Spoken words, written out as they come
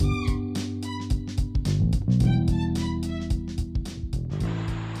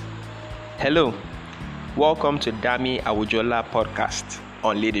Hello, welcome to Dami Awujola podcast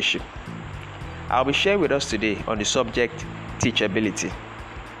on leadership. I'll be sharing with us today on the subject teachability.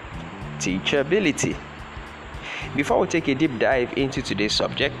 Teachability. Before we take a deep dive into today's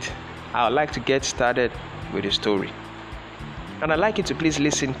subject, I would like to get started with a story. And I'd like you to please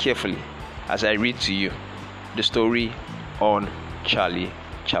listen carefully as I read to you the story on Charlie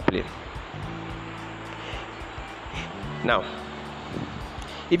Chaplin. Now,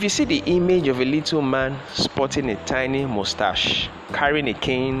 if you see the image of a little man sporting a tiny mustache, carrying a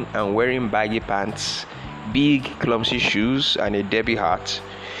cane and wearing baggy pants, big clumsy shoes and a derby hat,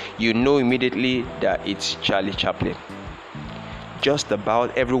 you know immediately that it's Charlie Chaplin. Just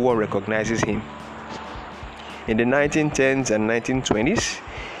about everyone recognizes him. In the 1910s and 1920s,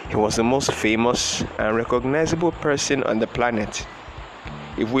 he was the most famous and recognizable person on the planet.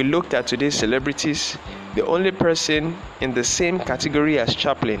 If we looked at today's celebrities, the only person in the same category as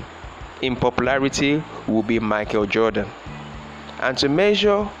Chaplin in popularity will be Michael Jordan. And to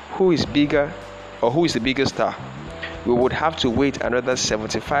measure who is bigger or who is the biggest star, we would have to wait another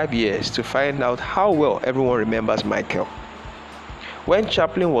 75 years to find out how well everyone remembers Michael. When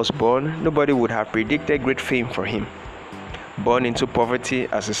Chaplin was born, nobody would have predicted great fame for him. Born into poverty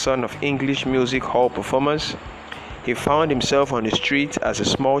as the son of English music hall performers, he found himself on the street as a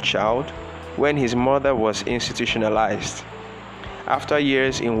small child when his mother was institutionalized. After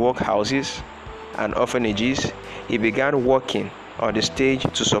years in workhouses and orphanages, he began working on the stage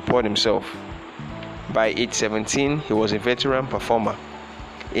to support himself. By age 17, he was a veteran performer.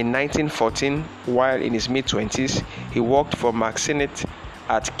 In 1914, while in his mid-20s, he worked for Mark Sennett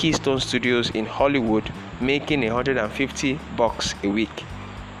at Keystone Studios in Hollywood, making $150 a week.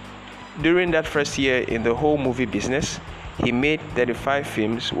 During that first year in the whole movie business, he made 35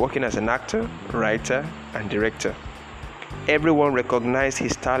 films working as an actor, writer, and director. Everyone recognized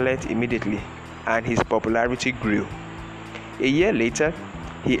his talent immediately, and his popularity grew. A year later,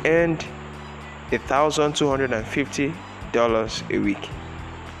 he earned $1,250 a week.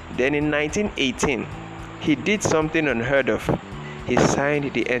 Then in 1918, he did something unheard of. He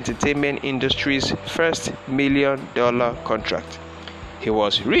signed the entertainment industry's first $1 million contract. He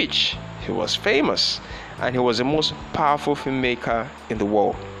was rich, he was famous, and he was the most powerful filmmaker in the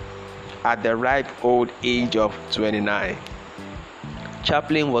world at the ripe old age of 29.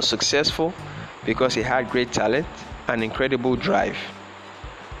 Chaplin was successful because he had great talent and incredible drive.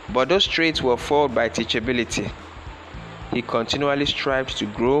 But those traits were foiled by teachability. He continually strived to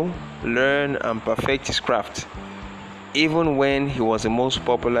grow, learn, and perfect his craft, even when he was the most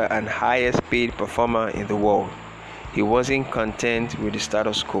popular and highest paid performer in the world. He wasn't content with the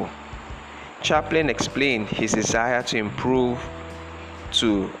status quo. Chaplin explained his desire to improve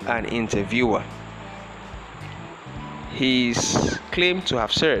to an interviewer. He's claimed to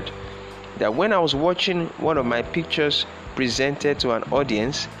have said that when I was watching one of my pictures presented to an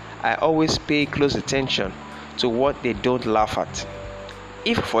audience, I always pay close attention to what they don't laugh at.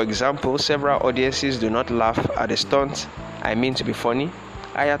 If, for example, several audiences do not laugh at a stunt I mean to be funny,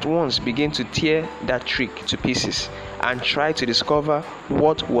 I at once begin to tear that trick to pieces and try to discover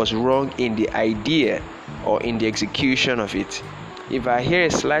what was wrong in the idea or in the execution of it. If I hear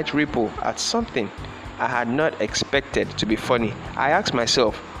a slight ripple at something I had not expected to be funny, I ask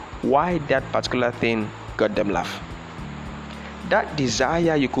myself why that particular thing got them laugh. That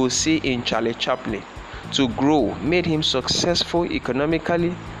desire you could see in Charlie Chaplin to grow made him successful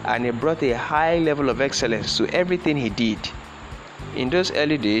economically, and it brought a high level of excellence to everything he did. In those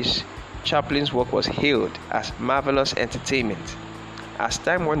early days, Chaplin's work was hailed as marvelous entertainment. As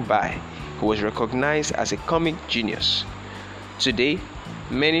time went by, he was recognized as a comic genius. Today,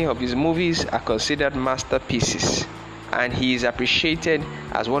 many of his movies are considered masterpieces, and he is appreciated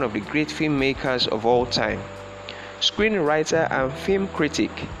as one of the great filmmakers of all time. Screenwriter and film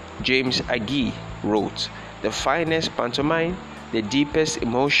critic James Agee wrote, "The finest pantomime, the deepest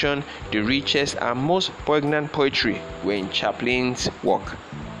emotion, the richest and most poignant poetry were in Chaplin's work."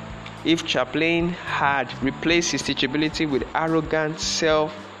 If Chaplin had replaced his teachability with arrogant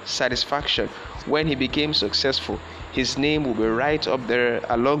self-satisfaction when he became successful, his name would be right up there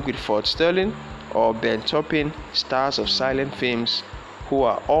along with Ford Sterling or Ben Turpin, stars of silent films who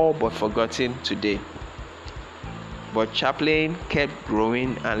are all but forgotten today. But Chaplin kept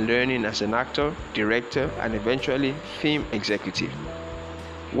growing and learning as an actor, director, and eventually film executive.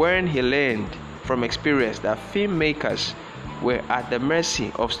 When he learned from experience that filmmakers were at the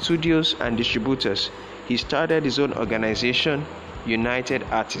mercy of studios and distributors, he started his own organization, United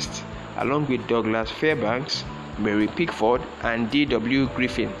Artists, along with Douglas Fairbanks, Mary Pickford, and D.W.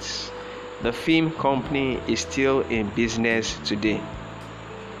 Griffiths. The film company is still in business today.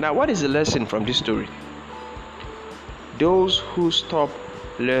 Now, what is the lesson from this story? Those who stop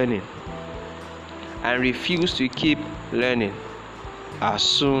learning and refuse to keep learning are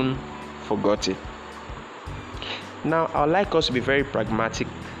soon forgotten. Now, I'd like us to be very pragmatic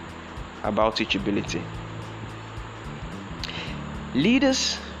about teachability.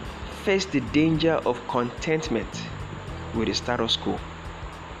 Leaders face the danger of contentment with the status quo.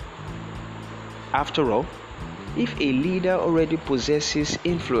 After all, if a leader already possesses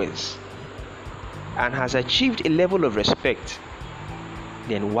influence and has achieved a level of respect,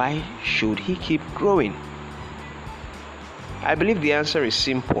 then why should he keep growing? I believe the answer is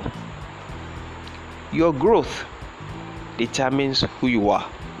simple. Your growth determines who you are,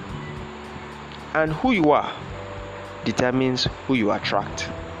 and who you are determines who you attract,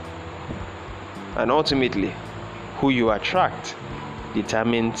 and ultimately who you attract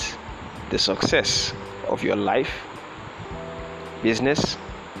determines the success of your life, business,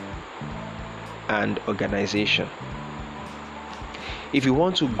 and organization. If you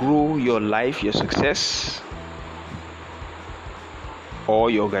want to grow your life, your success, or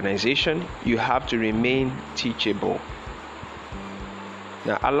your organization, you have to remain teachable.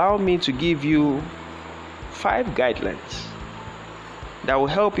 Now, allow me to give you 5 guidelines that will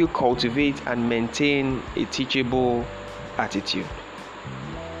help you cultivate and maintain a teachable attitude.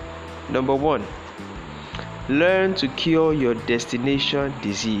 Number 1, learn to cure your destination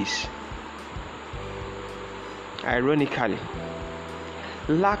disease. Ironically,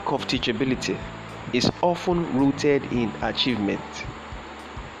 lack of teachability is often rooted in achievement.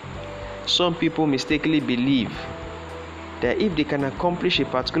 Some people mistakenly believe that if they can accomplish a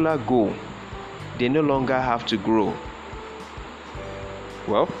particular goal, they no longer have to grow.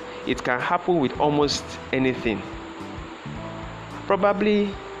 Well, it can happen with almost anything. Probably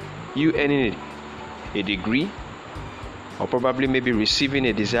you earning a degree, or probably maybe receiving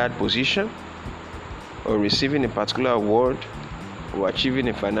a desired position, or receiving a particular award, or achieving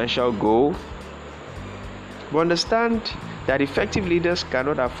a financial goal. But understand that effective leaders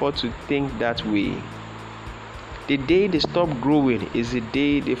cannot afford to think that way. The day they stop growing is the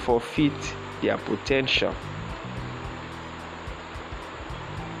day they forfeit their potential.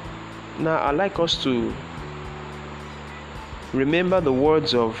 Now, I'd like us to remember the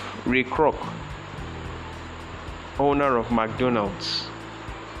words of Ray Kroc, owner of McDonald's.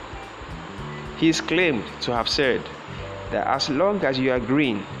 He is claimed to have said that as long as you are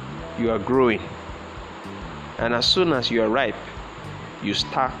green, you are growing. And as soon as you are ripe, you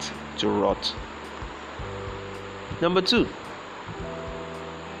start to rot. Number 2,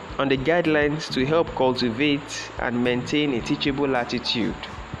 on the guidelines to help cultivate and maintain a teachable attitude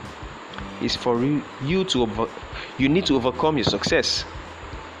is for you need to overcome your success.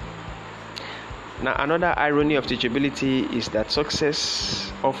 Now, another irony of teachability is that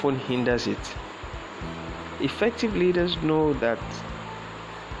success often hinders it. Effective leaders know that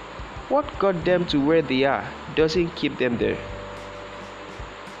what got them to where they are doesn't keep them there.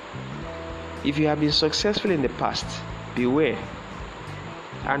 If you have been successful in the past, beware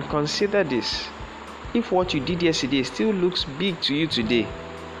and consider this. If what you did yesterday still looks big to you today,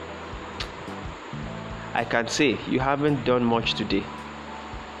 I can say you haven't done much today.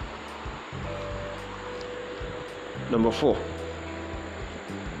 Number 4.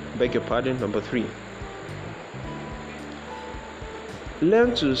 Number 3.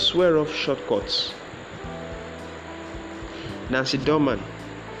 Learn to swear off shortcuts. Nancy Dorman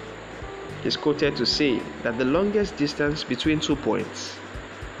is quoted to say that the longest distance between 2 points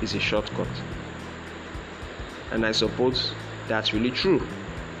is a shortcut. And I suppose that's really true.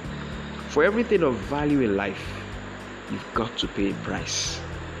 For everything of value in life, you've got to pay a price.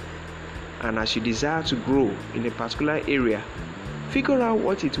 And as you desire to grow in a particular area, figure out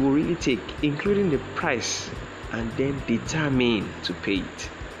what it will really take, including the price, and then determine to pay it.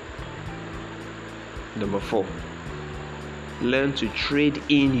 Number 4, learn to trade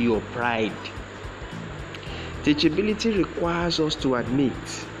in your pride. Teachability requires us to admit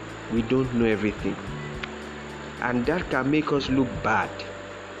we don't know everything, and that can make us look bad.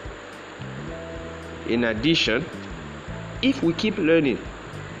 In addition, if we keep learning,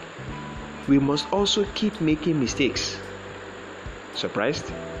 we must also keep making mistakes.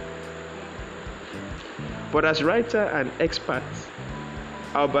 Surprised? But as writer and expert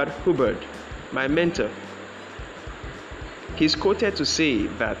Albert Hubbard, my mentor, he's quoted to say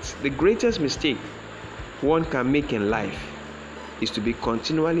that the greatest mistake one can make in life is to be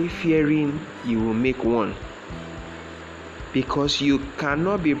continually fearing you will make one, because you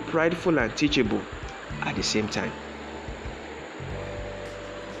cannot be prideful and teachable at the same time.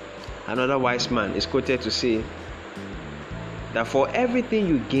 Another wise man is quoted to say that for everything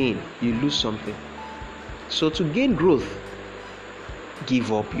you gain, you lose something. So to gain growth,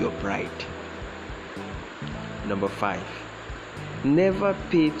 give up your pride. Number 5, never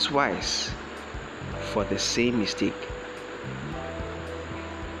pay twice for the same mistake.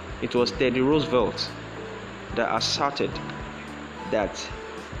 It was Teddy Roosevelt that asserted that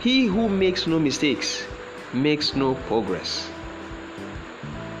he who makes no mistakes makes no progress.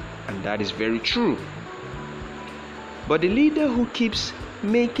 And that is very true. But the leader who keeps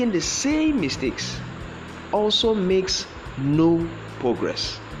making the same mistakes also makes no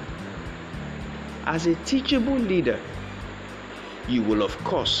progress. As a teachable leader, you will of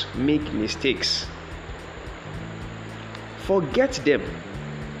course make mistakes. Forget them,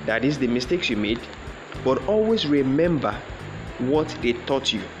 that is the mistakes you made, but always remember what they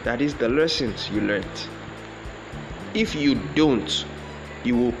taught you, that is the lessons you learned. If you don't,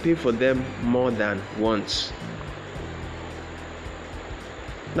 you will pay for them more than once.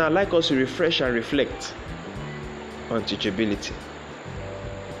 Now I'd like us to refresh and reflect on teachability.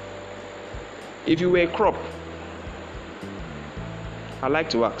 If you were a crop, I'd like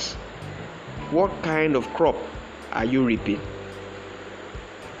to ask, what kind of crop are you reaping?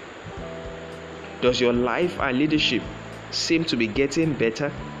 Does your life and leadership seem to be getting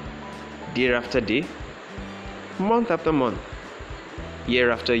better day after day, month after month, year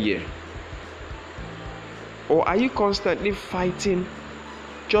after year? Or are you constantly fighting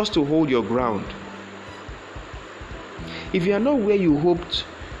just to hold your ground? If you are not where you hoped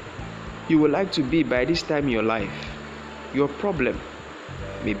you would like to be by this time in your life, your problem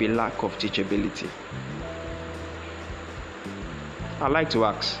may be lack of teachability. I'd like to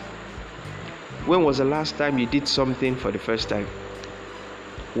ask, when was the last time you did something for the first time?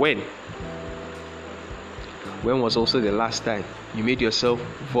 When? When was also the last time you made yourself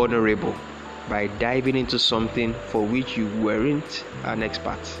vulnerable by diving into something for which you weren't an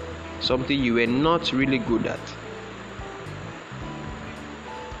expert, something you were not really good at?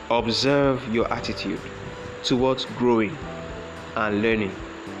 Observe your attitude towards growing and learning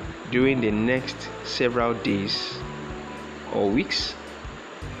during the next several days or weeks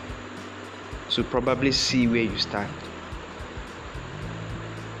to probably see where you stand.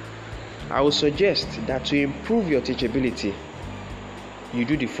 I would suggest that to improve your teachability, you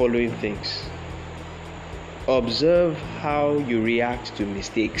do the following things. Observe how you react to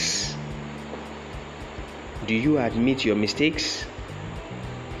mistakes. Do you admit your mistakes?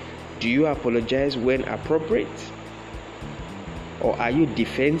 Do you apologize when appropriate? Or are you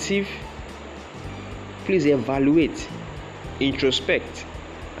defensive? Please evaluate, introspect,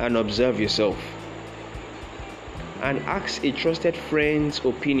 and observe yourself. And ask a trusted friend's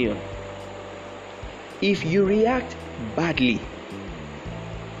opinion. If you react badly,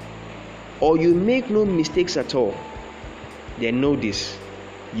 or you make no mistakes at all, then know this: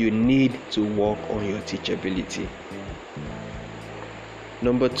 you need to work on your teachability.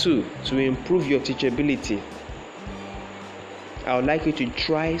 Number 2, to improve your teachability, I would like you to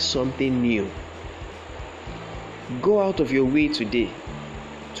try something new. Go out of your way today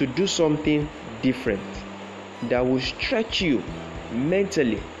to do something different that will stretch you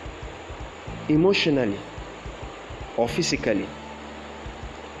mentally, emotionally, or physically.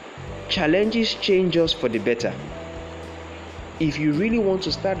 Challenges change us for the better. If you really want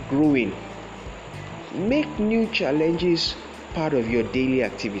to start growing, make new challenges part of your daily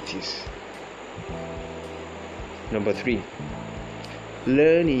activities. Number 3,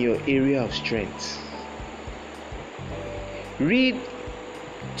 learn in your area of strength. Read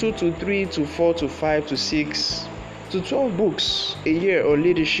 2 to 3 to 4 to 5 to 6 to 12 books a year on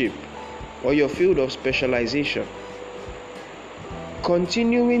leadership or your field of specialization.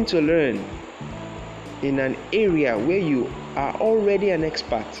 Continuing to learn in an area where you are already an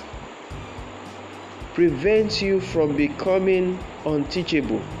expert prevents you from becoming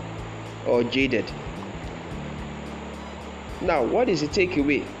unteachable or jaded. Now, what is the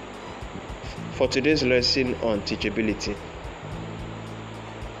takeaway for today's lesson on teachability?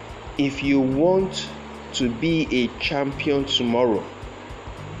 If you want to be a champion tomorrow,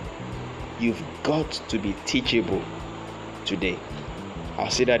 you've got to be teachable today. I'll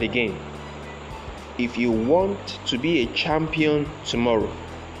say that again. If you want to be a champion tomorrow,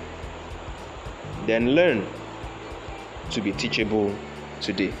 then learn to be teachable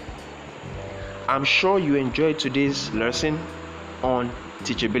today. I'm sure you enjoyed today's lesson on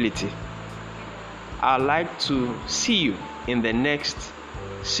teachability. I'd like to see you in the next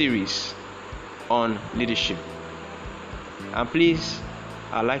series on leadership. And please,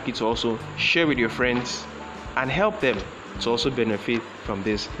 I'd like you to also share with your friends and help them to also benefit from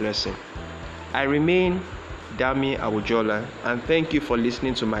this lesson. I remain Dami Awujola, and thank you for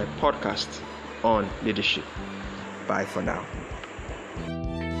listening to my podcast on leadership. Bye for now.